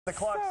The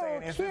clock so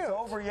saying, is cute. this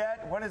over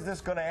yet? When is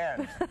this going to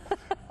end?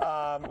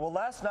 Well,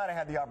 last night I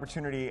had the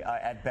opportunity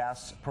at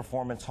Bass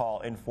Performance Hall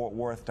in Fort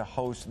Worth to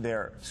host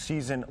their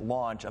season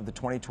launch of the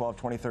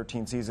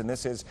 2012-2013 season.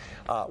 This is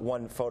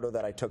one photo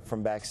that I took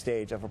from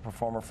backstage of a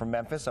performer from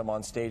Memphis. I'm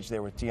on stage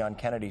there with Dion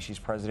Kennedy. She's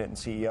president and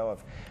CEO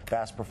of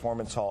Bass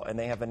Performance Hall, and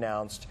they have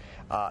announced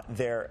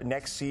their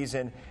next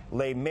season,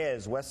 Les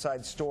Mis, West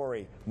Side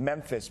Story,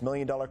 Memphis, $1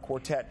 Million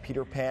Quartet,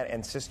 Peter Pan,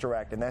 and Sister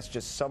Act, and that's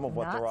just some of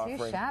what they're offering.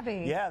 Not too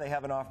shabby. Yeah, they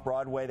have an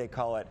off-Broadway. They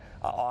call it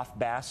Off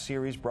Bass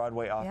series,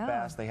 Broadway Off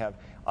Bass. They have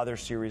other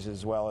series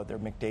as well at their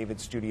McDavid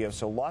studio.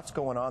 So lots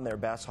going on there.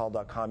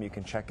 BassHall.com. You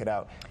can check it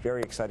out.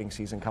 Very exciting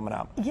season coming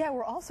up. Yeah,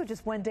 we're also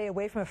just one day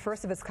away from a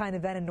first-of-its-kind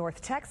event in North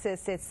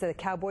Texas. It's the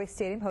Cowboy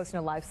Stadium hosting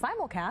a live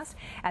simulcast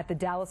at the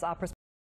Dallas Opera